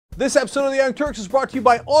This episode of The Young Turks is brought to you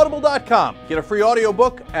by Audible.com. Get a free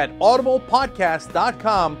audiobook at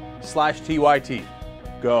audiblepodcast.com/TYT.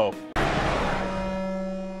 Go.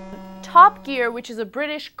 Top Gear, which is a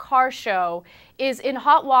British car show, is in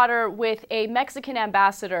hot water with a Mexican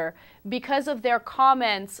ambassador because of their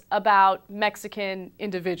comments about Mexican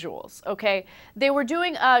individuals, okay? They were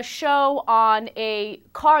doing a show on a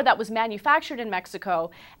car that was manufactured in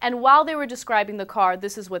Mexico, and while they were describing the car,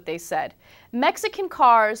 this is what they said. Mexican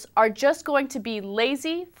cars are just going to be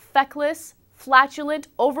lazy, feckless, flatulent,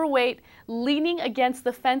 overweight, leaning against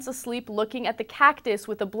the fence asleep, looking at the cactus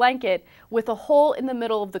with a blanket with a hole in the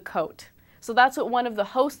middle of the coat. So that's what one of the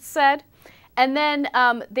hosts said. And then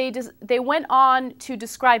they went on to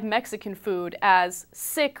describe Mexican food as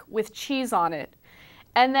sick with cheese on it.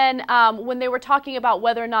 And then when they were talking about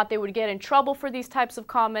whether or not they would get in trouble for these types of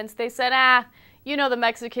comments, they said, you know, the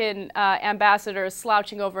Mexican ambassador is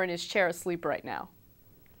slouching over in his chair asleep right now.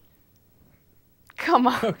 Come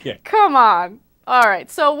on. Okay. Come on. All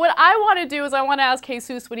right. So what I want to do is I want to ask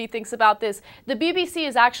Jesus what he thinks about this. The BBC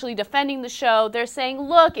is actually defending the show. They're saying,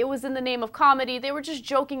 look, it was in the name of comedy. They were just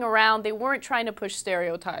joking around. They weren't trying to push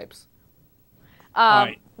stereotypes. All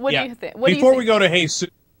right. What do you think? Before we go to Jesus,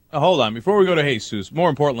 hold on. Before we go to Jesus,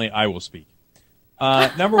 more importantly, I will speak.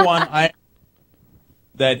 Number one,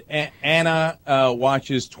 Anna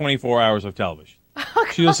watches 24 hours of television.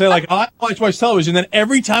 She'll say, like, I watch television. Then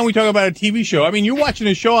every time we talk about a TV show, I mean, you're watching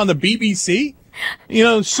a show on the BBC? You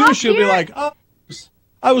know, soon she'll be like, oh,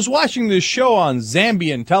 I was watching this show on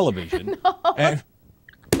Zambian television. No. And,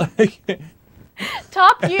 like,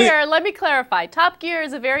 Top Gear, let me clarify. Top Gear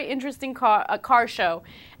is a very interesting car show.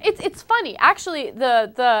 It's funny. Actually,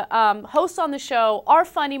 the hosts on the show are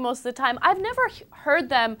funny most of the time. I've never heard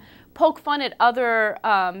them poke fun at other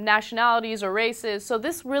nationalities or races, so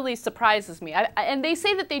this really surprises me. And they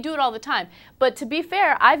say that they do it all the time, but to be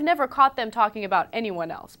fair, I've never caught them talking about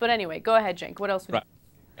anyone else. But anyway, go ahead, Cenk. What else would you...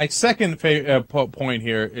 My second point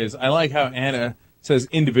here is I like how Anna says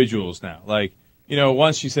individuals now. Like, you know,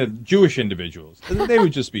 once she said Jewish individuals, they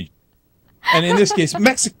would just be... And in this case,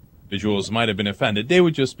 Mexican individuals might have been offended. They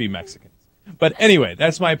would just be Mexicans. But anyway,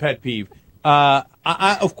 that's my pet peeve.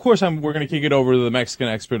 Of course, we're going to kick it over to the Mexican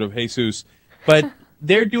expert of Jesus, but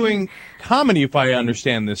they're doing comedy, if I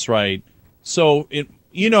understand this right. So,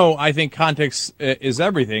 I think context is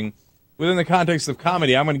everything. Within the context of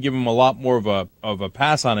comedy, I'm going to give them a lot more of a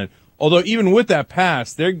pass on it. Although, even with that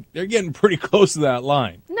pass, they're getting pretty close to that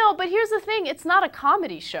line. No, but here's the thing. It's not a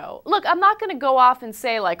comedy show. Look, I'm not going to go off and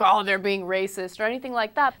say, like, oh, they're being racist or anything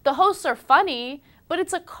like that. The hosts are funny, but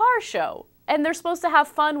it's a car show. And they're supposed to have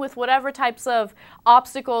fun with whatever types of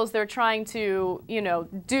obstacles they're trying to,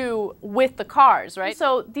 do with the cars, right?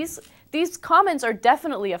 So these comments are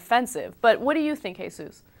definitely offensive. But what do you think,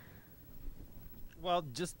 Jesus? Well,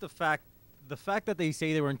 just the fact that they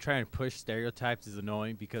say they weren't trying to push stereotypes is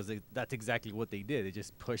annoying because that's exactly what they did. They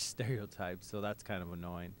just pushed stereotypes, so that's kind of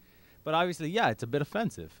annoying. But obviously, yeah, it's a bit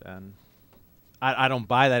offensive, and I don't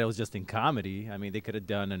buy that it was just in comedy. I mean, they could have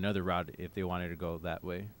done another route if they wanted to go that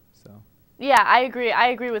way. So. Yeah, I agree. I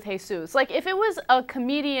agree with Jesus. Like, if it was a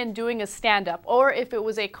comedian doing a stand-up, or if it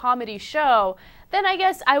was a comedy show, then I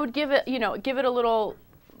guess I would give it a little.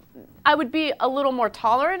 I would be a little more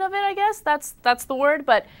tolerant of it. I guess that's the word.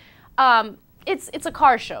 But it's a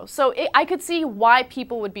car show, so I could see why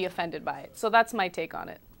people would be offended by it. So that's my take on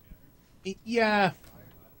it. Yeah,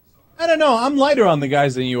 I don't know. I'm lighter on the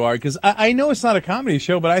guys than you are because I know it's not a comedy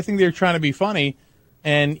show, but I think they're trying to be funny,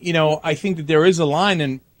 and I think that there is a line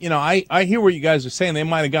and. I hear what you guys are saying. They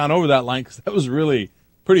might have gone over that line because that was really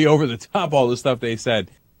pretty over the top, all the stuff they said.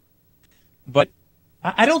 But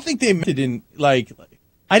I don't think they meant it in, I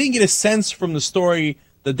didn't get a sense from the story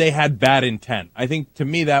that they had bad intent. I think, to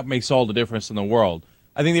me, that makes all the difference in the world.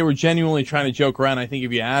 I think they were genuinely trying to joke around. I think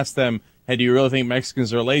if you ask them, hey, do you really think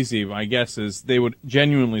Mexicans are lazy? My guess is they would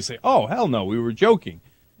genuinely say, oh, hell no, we were joking.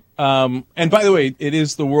 And by the way, it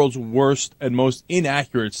is the world's worst and most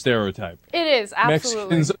inaccurate stereotype. It is,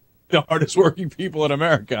 absolutely. Mexicans are the hardest working people in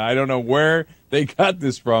America. I don't know where they got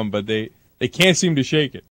this from, but they can't seem to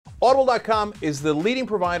shake it. Audible.com is the leading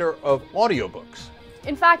provider of audiobooks.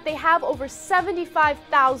 In fact, they have over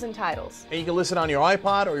 75,000 titles. And you can listen on your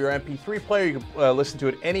iPod or your MP3 player. You can listen to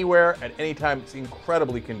it anywhere at any time. It's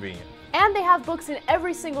incredibly convenient. And they have books in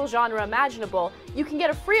every single genre imaginable. You can get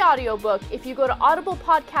a free audiobook if you go to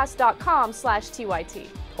audiblepodcast.com/TYT.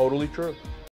 Totally true.